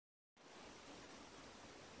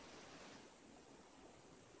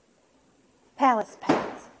Palace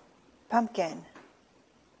Pets, Pumpkin,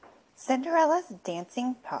 Cinderella's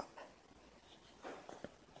Dancing Pup.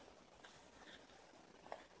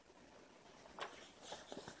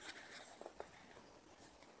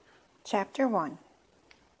 Chapter 1.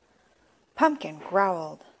 Pumpkin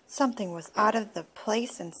growled. Something was out of the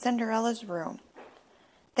place in Cinderella's room.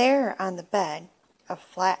 There on the bed, a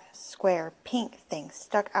flat, square, pink thing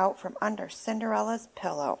stuck out from under Cinderella's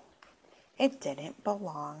pillow. It didn't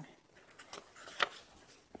belong.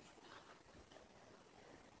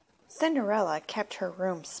 Cinderella kept her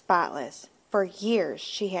room spotless. For years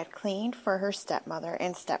she had cleaned for her stepmother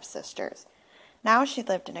and stepsisters. Now she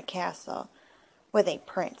lived in a castle with a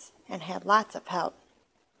prince and had lots of help.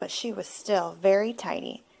 But she was still very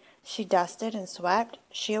tidy. She dusted and swept.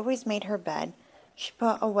 She always made her bed. She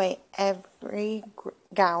put away every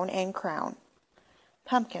gown and crown.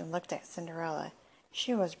 Pumpkin looked at Cinderella.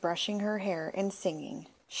 She was brushing her hair and singing.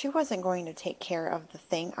 She wasn't going to take care of the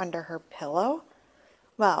thing under her pillow.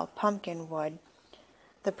 Well, Pumpkin would.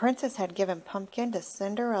 The princess had given Pumpkin to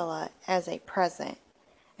Cinderella as a present,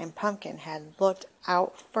 and Pumpkin had looked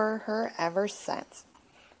out for her ever since.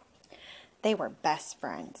 They were best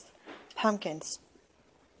friends. Pumpkin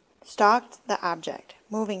stalked the object,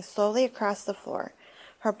 moving slowly across the floor.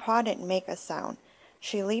 Her paw didn't make a sound.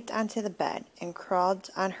 She leaped onto the bed and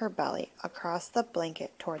crawled on her belly across the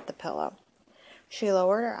blanket toward the pillow. She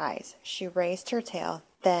lowered her eyes. She raised her tail.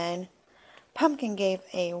 Then Pumpkin gave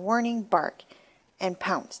a warning bark and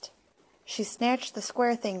pounced. She snatched the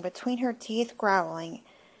square thing between her teeth, growling.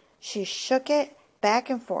 She shook it back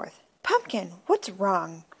and forth. "Pumpkin, what's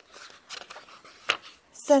wrong?"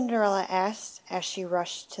 Cinderella asked as she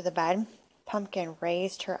rushed to the bed. Pumpkin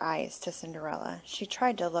raised her eyes to Cinderella. She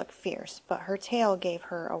tried to look fierce, but her tail gave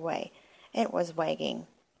her away. It was wagging.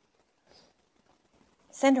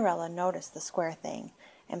 Cinderella noticed the square thing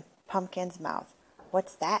in Pumpkin's mouth.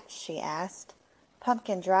 "What's that?" she asked.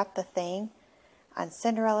 Pumpkin dropped the thing on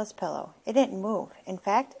Cinderella's pillow. It didn't move. In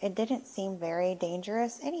fact, it didn't seem very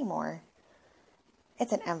dangerous anymore.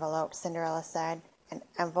 "It's an envelope," Cinderella said. "An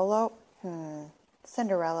envelope?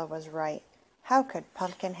 Cinderella was right. How could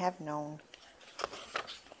Pumpkin have known?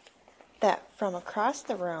 That from across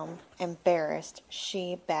the room, embarrassed,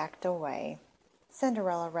 she backed away.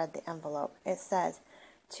 Cinderella read the envelope. It says,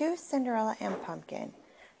 "To Cinderella and Pumpkin."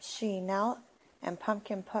 She knelt, and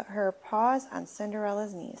Pumpkin put her paws on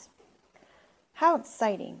Cinderella's knees. How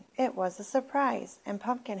exciting! It was a surprise, and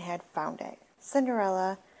Pumpkin had found it.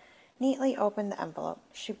 Cinderella neatly opened the envelope.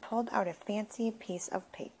 She pulled out a fancy piece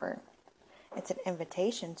of paper. "It's an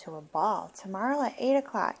invitation to a ball tomorrow at 8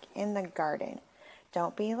 o'clock in the garden.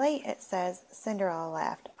 Don't be late," it says. Cinderella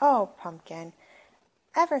laughed. "Oh, Pumpkin,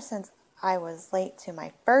 ever since I was late to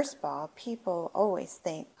my first ball, people always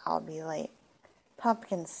think I'll be late."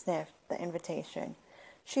 Pumpkin sniffed the invitation.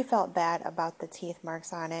 She felt bad about the teeth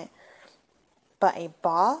marks on it. But a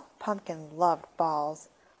ball? Pumpkin loved balls.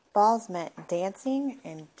 Balls meant dancing,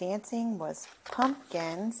 and dancing was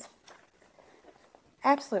Pumpkin's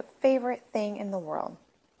absolute favorite thing in the world.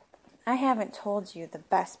 "I haven't told you the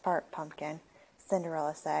best part, Pumpkin,"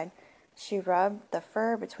 Cinderella said. She rubbed the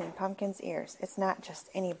fur between Pumpkin's ears. "It's not just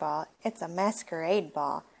any ball. It's a masquerade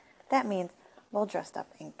ball. That means we'll dress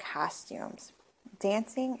up in costumes."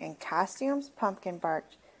 "Dancing in costumes?" Pumpkin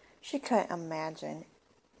barked. She couldn't imagine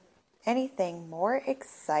anything more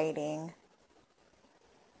exciting.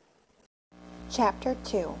 Chapter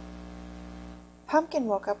 2. Pumpkin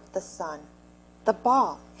woke up with the sun. The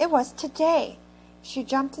ball! It was today! She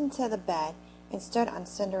jumped into the bed and stood on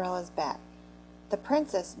Cinderella's back. The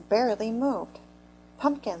princess barely moved.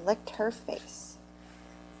 Pumpkin licked her face.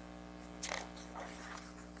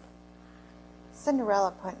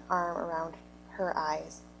 Cinderella put an arm around her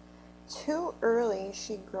eyes. "Too early,"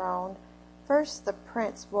 she groaned. "First the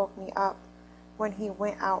prince woke me up when he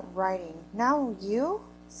went out riding. Now you?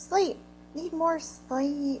 Sleep! Need more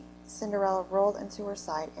sleep." Cinderella rolled into her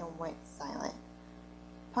side and went silent.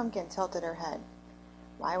 Pumpkin tilted her head.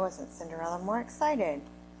 Why wasn't Cinderella more excited?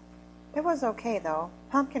 It was okay, though.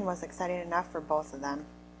 Pumpkin was excited enough for both of them.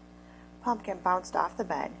 Pumpkin bounced off the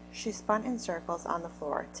bed. She spun in circles on the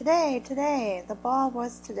floor. "Today, today! The ball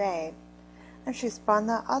was today." Then she spun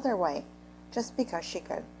the other way, just because she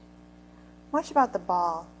could. Much about the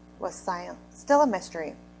ball was silent, still a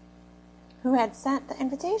mystery. Who had sent the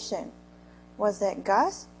invitation? Was it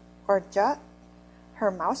Gus or Jut,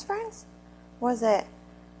 her mouse friends? Was it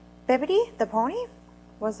Bibbidi the pony?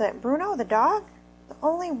 Was it Bruno the dog? The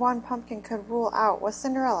only one Pumpkin could rule out was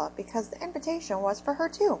Cinderella, because the invitation was for her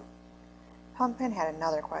too. Pumpkin had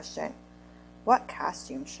another question. What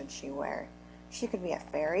costume should she wear? She could be a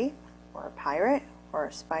fairy, or a pirate, or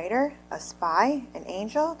a spider, a spy, an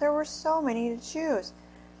angel? There were so many to choose.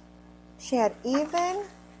 She had even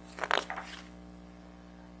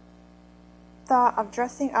thought of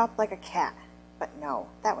dressing up like a cat, but no,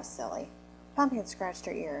 that was silly. Pumpkin scratched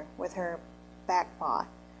her ear with her back paw.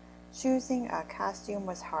 Choosing a costume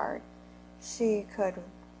was hard. She could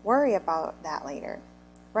worry about that later.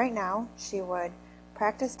 Right now, she would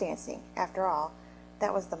practice dancing. After all,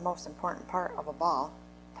 that was the most important part of a ball.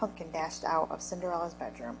 Pumpkin dashed out of Cinderella's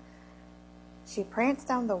bedroom. She pranced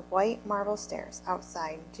down the white marble stairs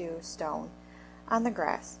outside dew stone on the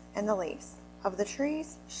grass and the leaves of the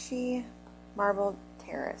trees. She marbled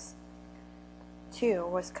terrace, too,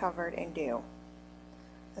 was covered in dew.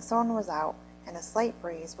 The sun was out, and a slight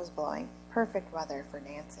breeze was blowing. Perfect weather for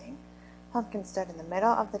dancing. Pumpkin stood in the middle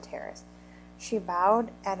of the terrace. She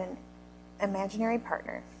bowed at an imaginary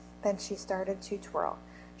partner. Then she started to twirl.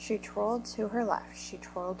 She twirled to her left. She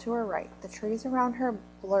twirled to her right. The trees around her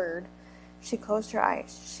blurred. She closed her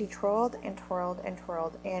eyes. She twirled and twirled and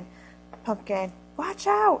twirled. And Pumpkin, watch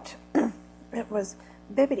out! It was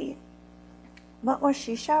Bibbidi. What was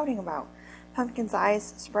she shouting about? Pumpkin's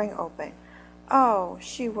eyes sprang open. Oh,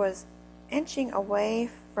 she was inching away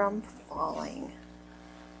from falling.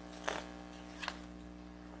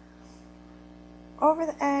 Over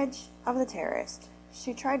the edge of the terrace,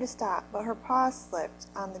 she tried to stop, but her paws slipped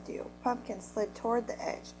on the dew. Pumpkin slid toward the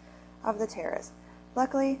edge of the terrace.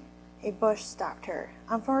 Luckily, a bush stopped her.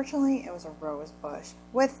 Unfortunately, it was a rose bush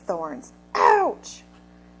with thorns. Ouch!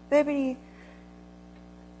 Bibbidi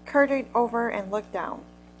curled over and looked down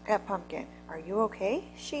at Pumpkin. Are you okay?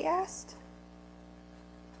 She asked.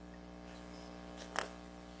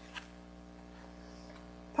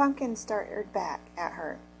 Pumpkin stared back at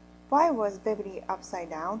her. Why was Bibbidi upside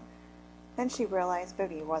down? Then she realized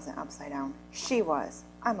Bibbidi wasn't upside down. She was.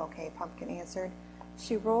 I'm okay, Pumpkin answered.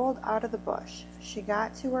 She rolled out of the bush. She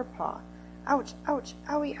got to her paw. Ouch, ouch,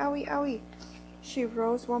 owie, owie, owie. She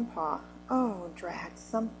rose one paw. Oh, drat,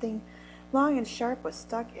 something long and sharp was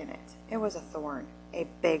stuck in it. It was a thorn, a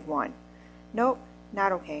big one. Nope,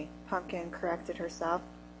 not okay, Pumpkin corrected herself.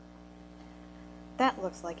 That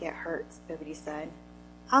looks like it hurts, Bibbidi said.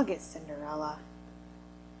 I'll get Cinderella.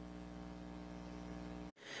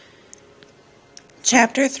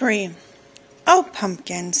 Chapter 3. Oh,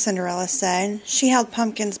 Pumpkin, Cinderella said. She held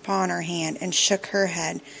Pumpkin's paw in her hand and shook her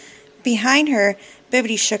head. Behind her,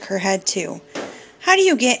 Bibbidi shook her head too. How do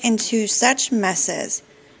you get into such messes?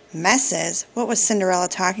 Messes? What was Cinderella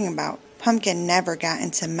talking about? Pumpkin never got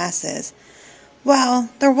into messes. Well,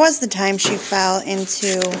 there was the time she fell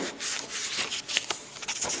into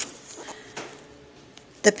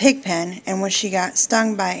the pig pen and when she got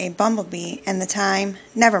stung by a bumblebee and the time,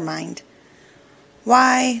 never mind.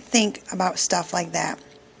 Why think about stuff like that?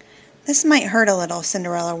 This might hurt a little,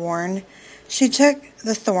 Cinderella warned. She took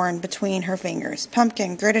the thorn between her fingers.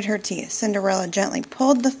 Pumpkin gritted her teeth. Cinderella gently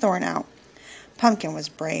pulled the thorn out. Pumpkin was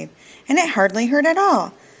brave, and it hardly hurt at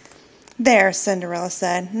all. There, Cinderella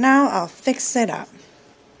said. Now I'll fix it up.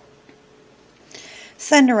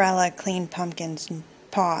 Cinderella cleaned Pumpkin's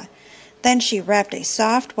paw. Then she wrapped a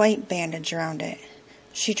soft white bandage around it.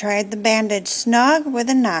 She tried the bandage snug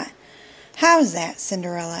with a knot. How's that?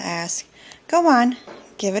 Cinderella asked. Go on,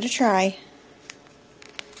 give it a try.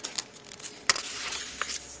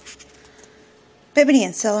 Bibbidi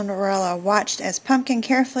and Cinderella watched as Pumpkin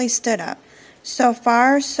carefully stood up. So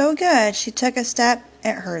far, so good. She took a step.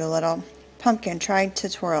 It hurt a little. Pumpkin tried to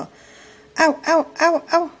twirl. Ow, ow, ow,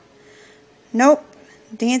 ow. Nope,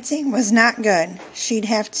 dancing was not good. She'd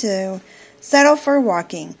have to settle for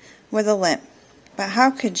walking with a limp. But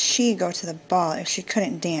how could she go to the ball if she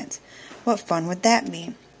couldn't dance? What fun would that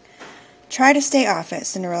be? Try to stay off it.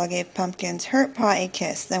 Cinderella gave Pumpkin's hurt paw a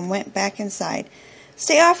kiss, then went back inside.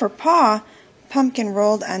 Stay off her paw? Pumpkin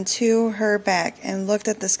rolled onto her back and looked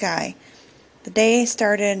at the sky. The day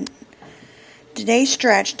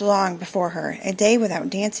stretched long before her. A day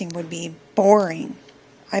without dancing would be boring.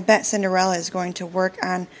 I bet Cinderella is going to work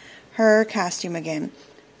on her costume again,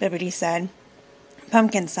 Bibbidi said.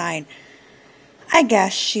 Pumpkin sighed. I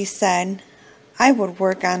guess, she said. I would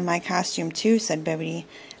work on my costume too, said Bibbidi.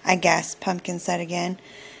 I guess, Pumpkin said again.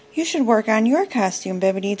 You should work on your costume,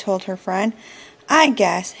 Bibbidi told her friend. I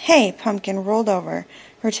guess. Hey, Pumpkin rolled over.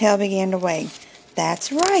 Her tail began to wag.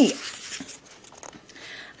 That's right.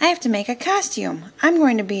 I have to make a costume. I'm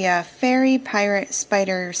going to be a fairy, pirate,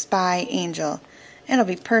 spider, spy, angel. It'll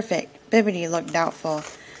be perfect. Bibbidi looked doubtful.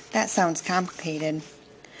 That sounds complicated.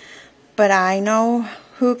 But I know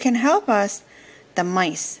who can help us. The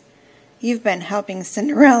mice. You've been helping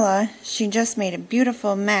Cinderella. She just made a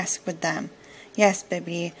beautiful mask with them. Yes,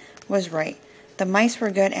 Bibbidi was right. The mice were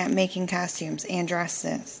good at making costumes and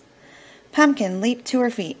dresses. Pumpkin leaped to her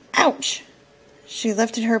feet. Ouch! She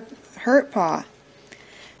lifted her hurt paw.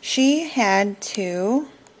 She had to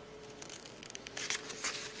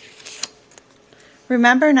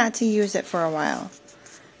remember not to use it for a while.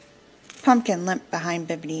 Pumpkin limped behind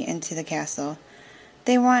Bibbidi into the castle.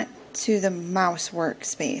 They went to the mouse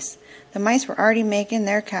workspace. The mice were already making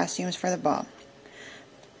their costumes for the ball.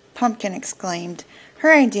 Pumpkin exclaimed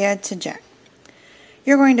her idea to Jack.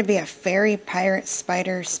 "You're going to be a fairy, pirate,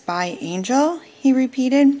 spider, spy, angel?" he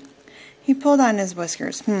repeated. He pulled on his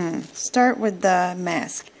whiskers. Start with the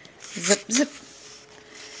mask. Zip, zip.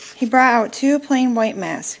 He brought out 2 plain white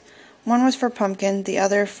masks. One was for Pumpkin, the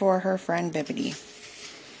other for her friend Bibbidi.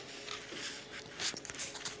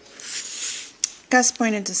 Gus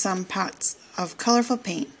pointed to some pots of colorful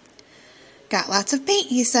paint. "Got lots of paint,"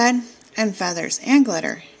 he said, "and feathers, and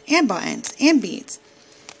glitter, and buttons, and beads."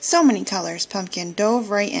 So many colors. Pumpkin dove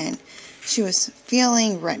right in. She was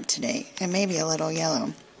feeling red today, and maybe a little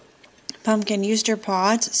yellow. Pumpkin used her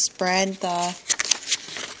paw to spread the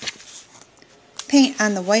paint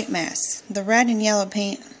on the white mask. The red and yellow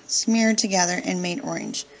paint smeared together and made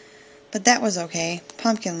orange. But that was okay.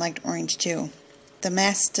 Pumpkin liked orange too. The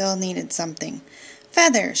mask still needed something.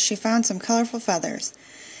 Feathers! She found some colorful feathers.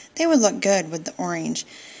 They would look good with the orange.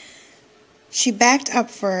 She backed up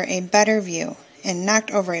for a better view and knocked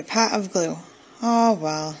over a pot of glue. Oh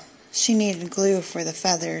well, she needed glue for the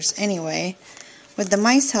feathers anyway. With the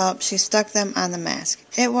mice's help, she stuck them on the mask.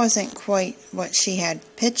 It wasn't quite what she had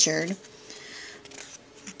pictured,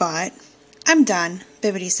 but "I'm done,"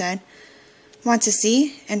 Bibbidi said. "Want to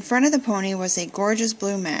see?" In front of the pony was a gorgeous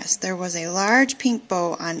blue mask. There was a large pink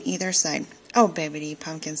bow on either side. "Oh, Bibbidi,"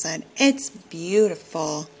 Pumpkin said, "it's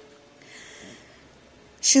beautiful."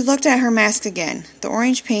 She looked at her mask again. The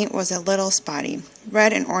orange paint was a little spotty.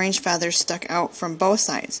 Red and orange feathers stuck out from both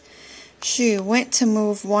sides. She went to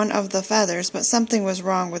move one of the feathers, but something was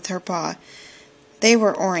wrong with her paw. They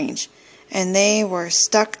were orange, and they were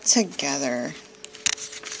stuck together.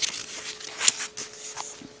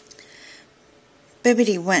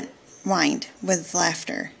 Bibbidi whined with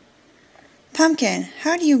laughter. "Pumpkin,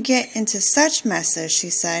 how do you get into such messes?"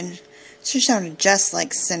 she said. She sounded just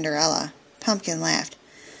like Cinderella. Pumpkin laughed.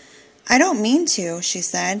 "I don't mean to," she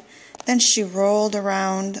said. Then she rolled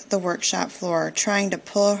around the workshop floor, trying to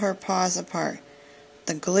pull her paws apart.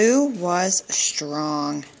 The glue was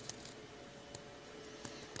strong.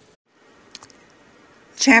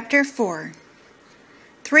 Chapter 4.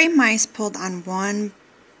 3 mice pulled on one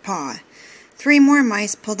paw. 3 more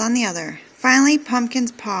mice pulled on the other. Finally,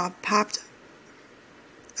 Pumpkin's paw popped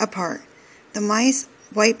apart. The mice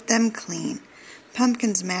wiped them clean.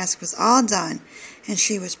 Pumpkin's mask was all done, and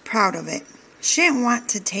she was proud of it. She didn't want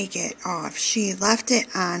to take it off. She left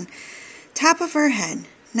it on top of her head.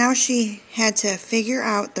 Now she had to figure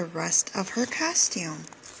out the rest of her costume.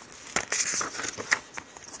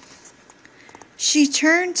 She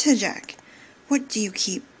turned to Jack. Where do you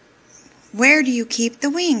keep the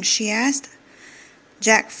wings?" she asked.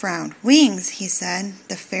 Jack frowned. "Wings," he said.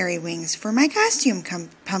 "The fairy wings for my costume,"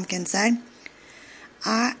 Pumpkin said.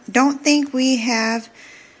 "I don't think we have,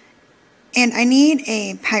 and I need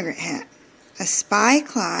a pirate hat, a spy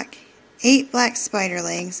clock, 8 black spider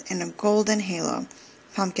legs, and a golden halo,"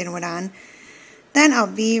 Pumpkin went on. "Then I'll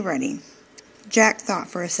be ready." Jack thought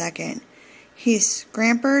for a second. He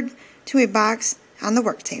scampered to a box on the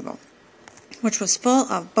work table, which was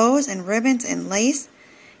full of bows and ribbons and lace.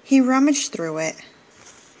 He rummaged through it.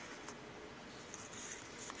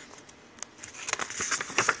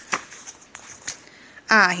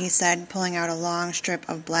 "Ah," he said, pulling out a long strip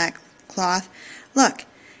of black cloth. "Look,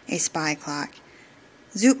 a spy clock.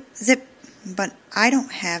 Zoop, zip, but I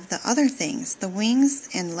don't have the other things, the wings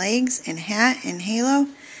and legs and hat and halo.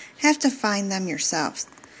 Have to find them yourselves."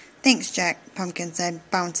 "Thanks, Jack," Pumpkin said,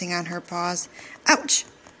 bouncing on her paws. "Ouch!"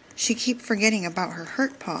 She kept forgetting about her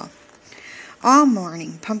hurt paw. All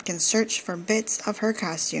morning, Pumpkin searched for bits of her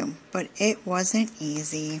costume, but it wasn't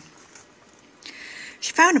easy.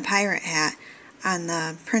 She found a pirate hat on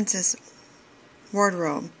the prince's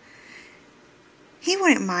wardrobe. He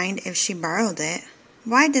wouldn't mind if she borrowed it.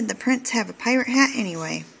 Why did the prince have a pirate hat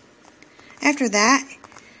anyway? After that,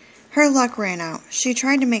 her luck ran out. She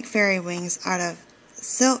tried to make fairy wings out of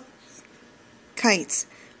silk kites,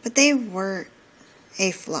 but they were a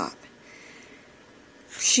flop.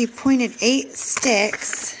 She pointed 8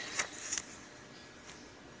 sticks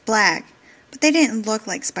black, but they didn't look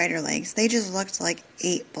like spider legs. They just looked like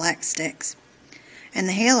 8 black sticks. And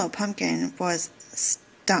the halo, Pumpkin was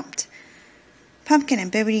stumped. Pumpkin and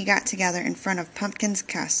Bibbidi got together in front of Pumpkin's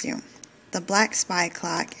costume. The black spy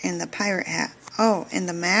clock and the pirate hat Oh, and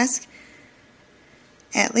the mask?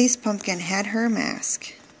 At least Pumpkin had her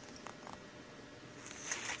mask.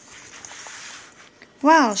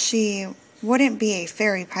 Well, she wouldn't be a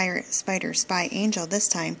fairy pirate spider spy angel this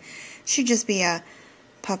time. She'd just be a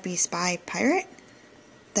puppy spy pirate?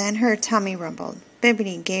 Then her tummy rumbled.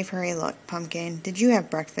 Bibbidi gave her a look. Pumpkin, did you have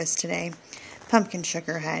breakfast today? Pumpkin shook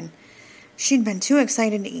her head. She'd been too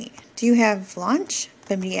excited to eat. Do you have lunch?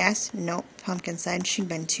 Bibbidi asked. Nope, Pumpkin said. She'd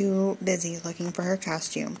been too busy looking for her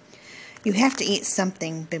costume. You have to eat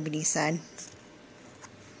something, Bibbidi said.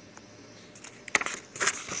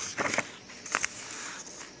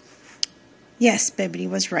 Yes, Bibbidi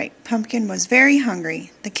was right. Pumpkin was very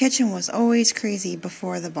hungry. The kitchen was always crazy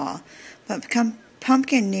before the ball, but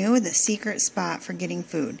Pumpkin knew the secret spot for getting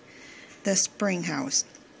food, the spring house.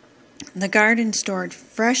 The garden stored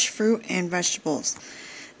fresh fruit and vegetables.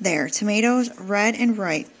 There, tomatoes, red and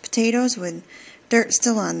ripe, potatoes with dirt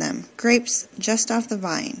still on them, grapes just off the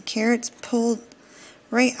vine, carrots pulled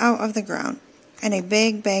right out of the ground, and a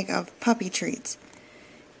big bag of puppy treats.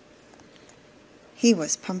 He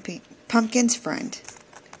was Pumpkin's friend.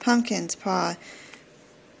 Pumpkin's paw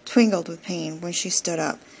twinkled with pain when she stood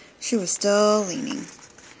up. She was still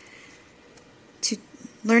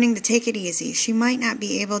learning to take it easy. She might not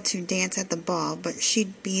be able to dance at the ball, but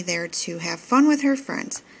she'd be there to have fun with her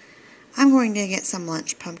friends. I'm going to get some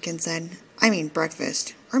lunch, Pumpkin said. I mean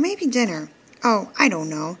breakfast. Or maybe dinner. Oh, I don't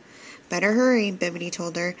know. Better hurry, Bibbidi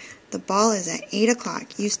told her. The ball is at 8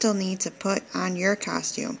 o'clock. You still need to put on your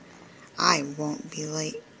costume. I won't be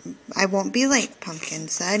late, Pumpkin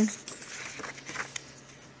said.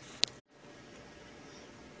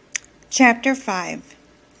 Chapter 5.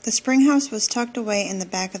 The spring house was tucked away in the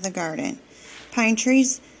back of the garden. Pine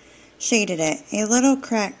trees shaded it. A little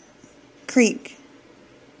creek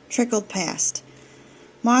trickled past.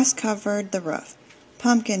 Moss covered the roof.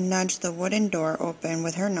 Pumpkin nudged the wooden door open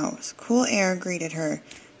with her nose. Cool air greeted her,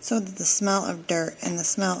 so did the smell of dirt and the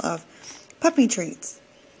smell of puppy treats.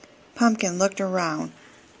 Pumpkin looked around.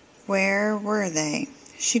 Where were they?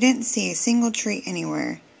 She didn't see a single treat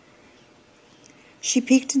anywhere. She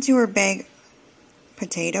peeked into her bag.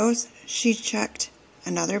 Potatoes? She checked.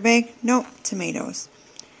 Another bag? Nope, tomatoes.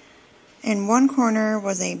 In one corner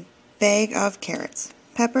was a bag of carrots,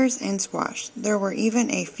 peppers, and squash. There were even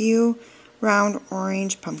a few round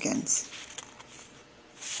orange pumpkins.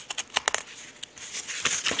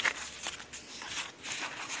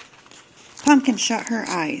 Pumpkin shut her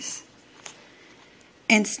eyes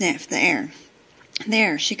and sniffed the air.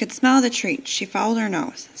 There, she could smell the treats. She followed her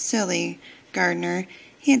nose. Silly gardener.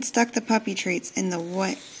 He had stuck the puppy treats in the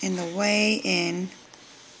way in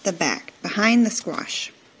the back, behind the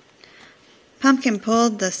squash. Pumpkin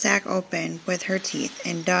pulled the sack open with her teeth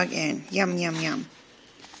and dug in. Yum, yum, yum.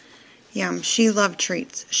 Yum, she loved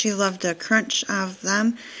treats. She loved the crunch of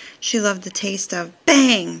them. She loved the taste of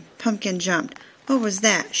bang! Pumpkin jumped. What was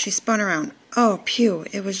that? She spun around. Oh, pew,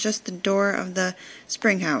 it was just the door of the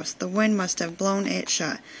spring house. The wind must have blown it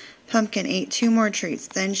shut. Pumpkin ate 2 more treats.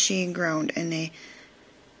 Then she groaned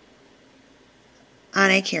on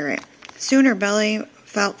a carrot. Soon her belly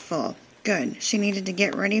felt full. Good. She needed to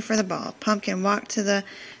get ready for the ball. Pumpkin walked to the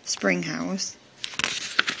spring house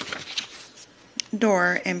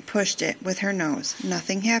door and pushed it with her nose.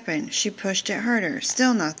 Nothing happened. She pushed it harder.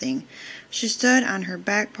 Still nothing. She stood on her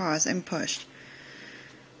back paws and pushed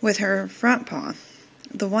with her front paw,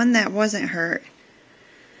 the one that wasn't hurt.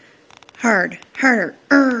 Harder.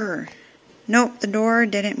 Nope, the door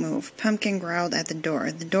didn't move. Pumpkin growled at the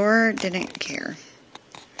door. The door didn't care.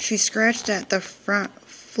 She scratched at the front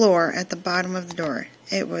floor at the bottom of the door.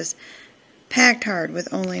 It was packed hard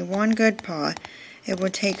with only one good paw. It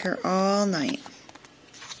would take her all night.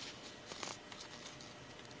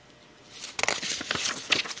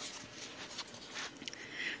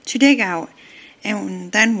 To dig out,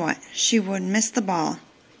 and then what? She would miss the ball.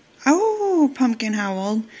 Oh, Pumpkin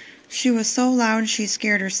howled. She was so loud she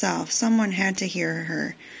scared herself. Someone had to hear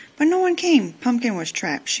her. But no one came. Pumpkin was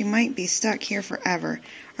trapped. She might be stuck here forever,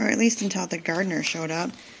 or at least until the gardener showed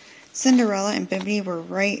up. Cinderella and Bibbidi were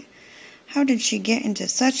right. How did she get into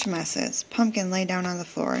such messes? Pumpkin lay down on the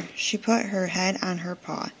floor. She put her head on her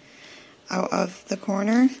paw. Out of the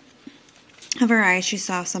corner of her eye, she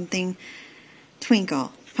saw something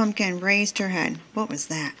twinkle. Pumpkin raised her head. What was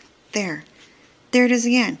that? There it is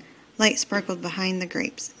again. Light sparkled behind the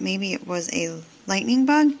grapes. Maybe it was a lightning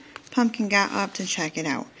bug? Pumpkin got up to check it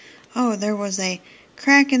out. Oh, there was a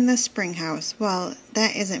crack in the spring house. Well,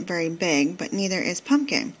 that isn't very big, but neither is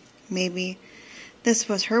Pumpkin. Maybe this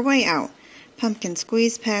was her way out. Pumpkin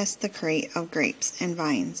squeezed past the crate of grapes and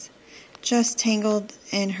vines, just tangled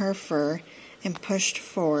in her fur and pushed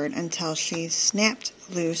forward until she snapped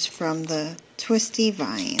loose from the twisty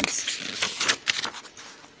vines.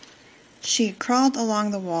 She crawled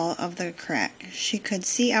along the wall of the crack. She could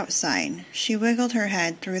see outside. She wiggled her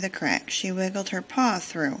head through the crack. She wiggled her paw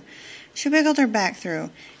through. She wiggled her back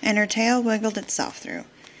through, and her tail wiggled itself through.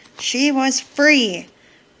 She was free!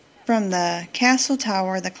 From the castle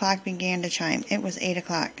tower, the clock began to chime. It was 8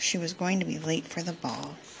 o'clock. She was going to be late for the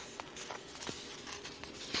ball.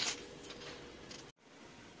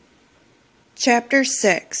 Chapter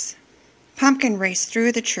 6. Pumpkin raced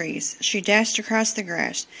through the trees. She dashed across the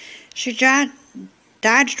grass. She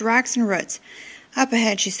dodged rocks and roots. Up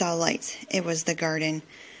ahead she saw lights. It was the garden.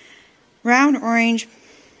 Round orange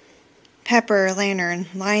pepper lantern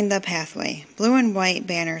lined the pathway. Blue and white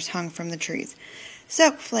banners hung from the trees.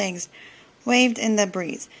 Silk flags waved in the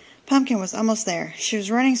breeze. Pumpkin was almost there. She was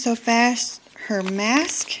running so fast her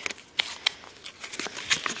mask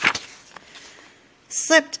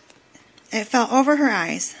slipped. It fell over her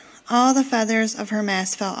eyes. All the feathers of her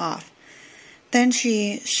mask fell off. Then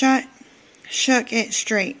she shook it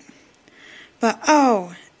straight. But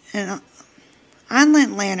oh! An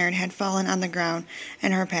unlit lantern had fallen on the ground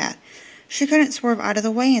in her path. She couldn't swerve out of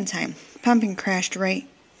the way in time. Pumpkin crashed right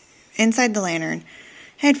inside the lantern.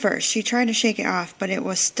 Head first, she tried to shake it off, but it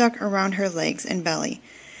was stuck around her legs and belly.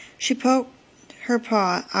 She poked her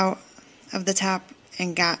paw out of the top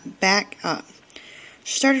and got back up.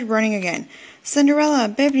 She started running again. Cinderella,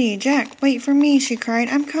 Bibbidi, Jack, wait for me, she cried.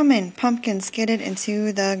 I'm coming. Pumpkin skidded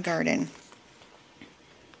into the garden.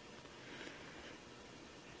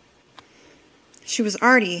 She was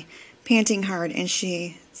already panting hard, and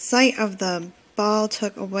sight of the ball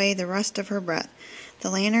took away the rest of her breath. The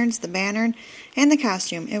lanterns, the banner, and the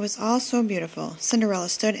costume. It was all so beautiful. Cinderella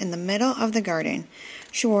stood in the middle of the garden.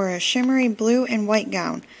 She wore a shimmery blue and white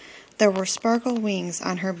gown. There were sparkle wings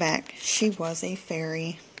on her back. She was a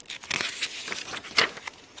fairy.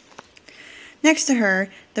 Next to her,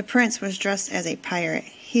 the prince was dressed as a pirate.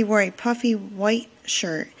 He wore a puffy white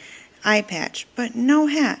shirt, eye patch, but no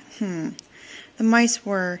hat. The mice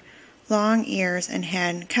wore long ears and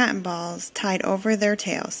had cotton balls tied over their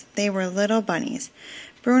tails. They were little bunnies.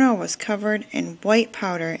 Bruno was covered in white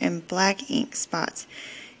powder and black ink spots.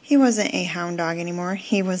 He wasn't a hound dog anymore.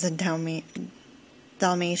 He was a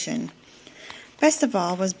Dalmatian. Best of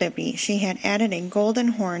all was Bibbidi. She had added a golden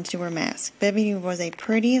horn to her mask. Bibbidi was a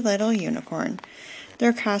pretty little unicorn.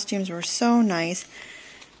 Their costumes were so nice.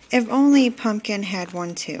 If only Pumpkin had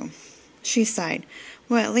one too. She sighed.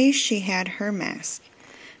 Well, at least she had her mask.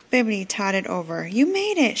 Bibbidi totted over. You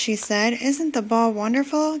made it, she said. Isn't the ball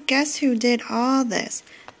wonderful? Guess who did all this?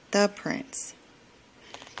 The prince.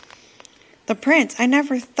 The prince? I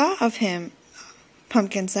never thought of him,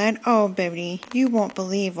 Pumpkin said. Oh, Bibbidi, you won't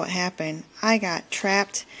believe what happened. I got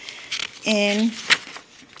trapped in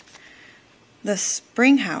the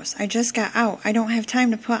spring house. I just got out. I don't have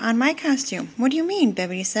time to put on my costume. What do you mean?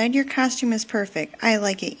 Bibbidi said. Your costume is perfect. I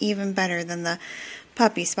like it even better than the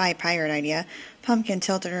puppy spy pirate idea. Pumpkin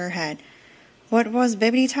tilted her head. What was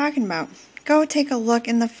Bibbidi talking about? Go take a look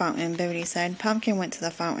in the fountain, Bibbidi said. Pumpkin went to the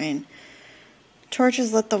fountain.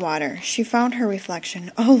 Torches lit the water. She found her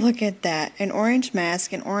reflection. Oh, look at that. An orange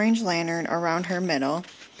mask, an orange lantern around her middle,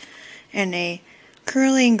 and a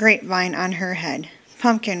curling grapevine on her head.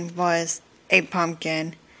 Pumpkin was a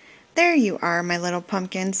pumpkin. There you are, my little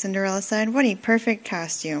pumpkin, Cinderella said. What a perfect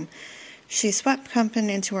costume. She swept Pumpkin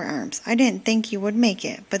into her arms. I didn't think you would make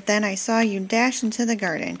it, but then I saw you dash into the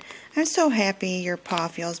garden. I'm so happy your paw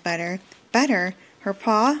feels better. Better? Her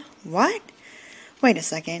paw? What? Wait a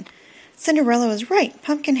second. Cinderella was right.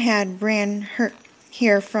 Pumpkin had ran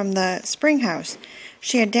here from the spring house.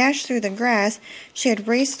 She had dashed through the grass. She had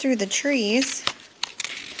raced through the trees.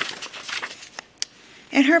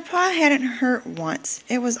 And her paw hadn't hurt once.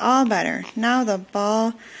 It was all better. Now the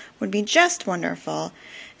ball would be just wonderful.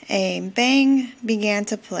 A band began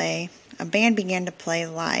to play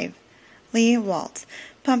lively waltz.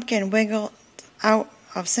 Pumpkin wiggled out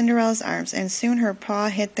of Cinderella's arms, and soon her paw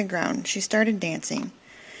hit the ground. She started dancing,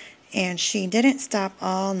 and she didn't stop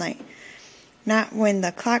all night. Not when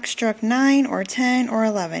the clock struck 9 or 10 or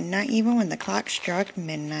 11, not even when the clock struck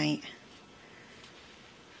midnight.